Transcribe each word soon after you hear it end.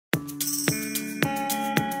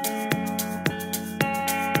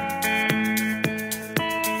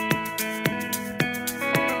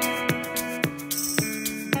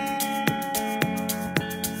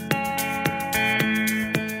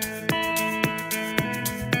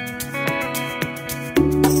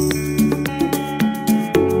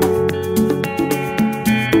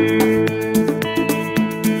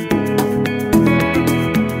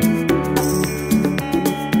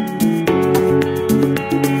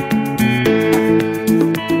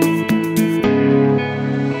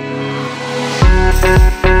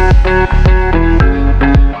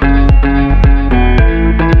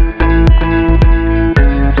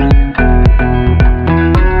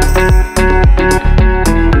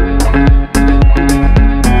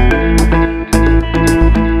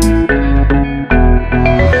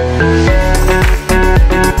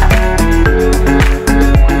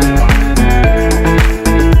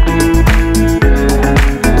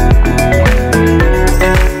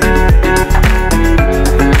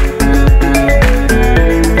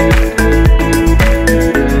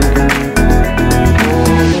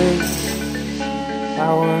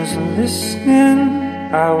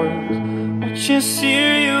watching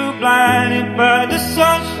serial, blinded by the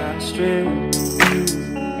sunshine strip.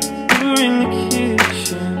 You were in the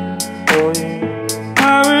kitchen, oh yeah,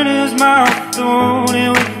 powering his mouth, throwing it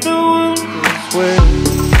with the wildest way.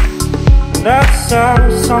 That's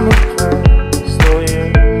our summer place, oh yeah.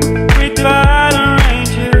 Great divide and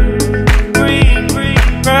ranger, green,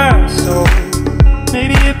 green grass, oh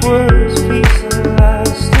maybe it was peace and lies,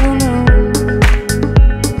 still new.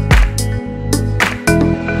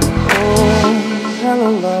 Oh, hello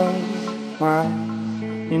love, my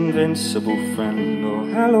invincible friend. Oh,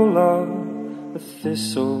 hello love, the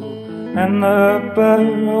thistle and the bird.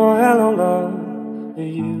 Oh, hello love, for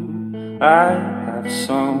you I have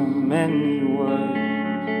so many words.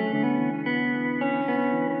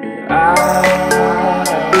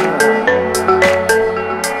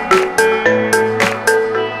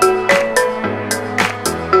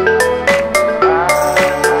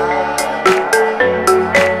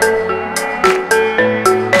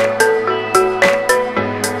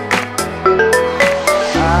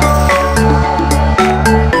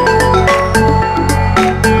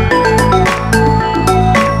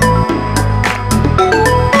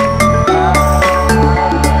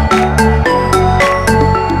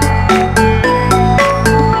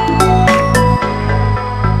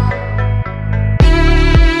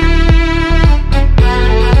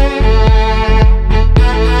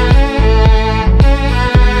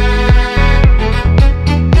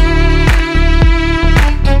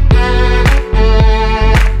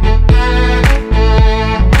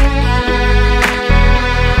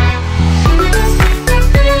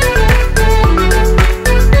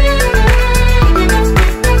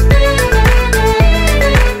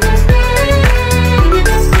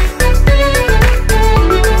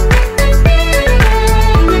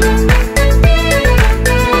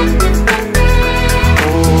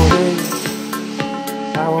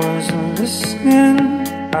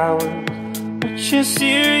 I was watching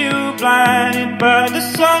serial, blinded by the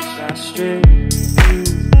sunshine strip. You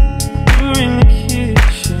were in the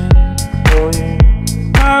kitchen, oh yeah,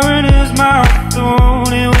 powering his mouth,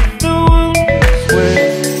 throwing it with the wildest way.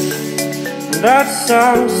 And that's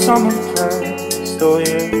our summer place, oh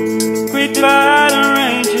yeah. Great divide and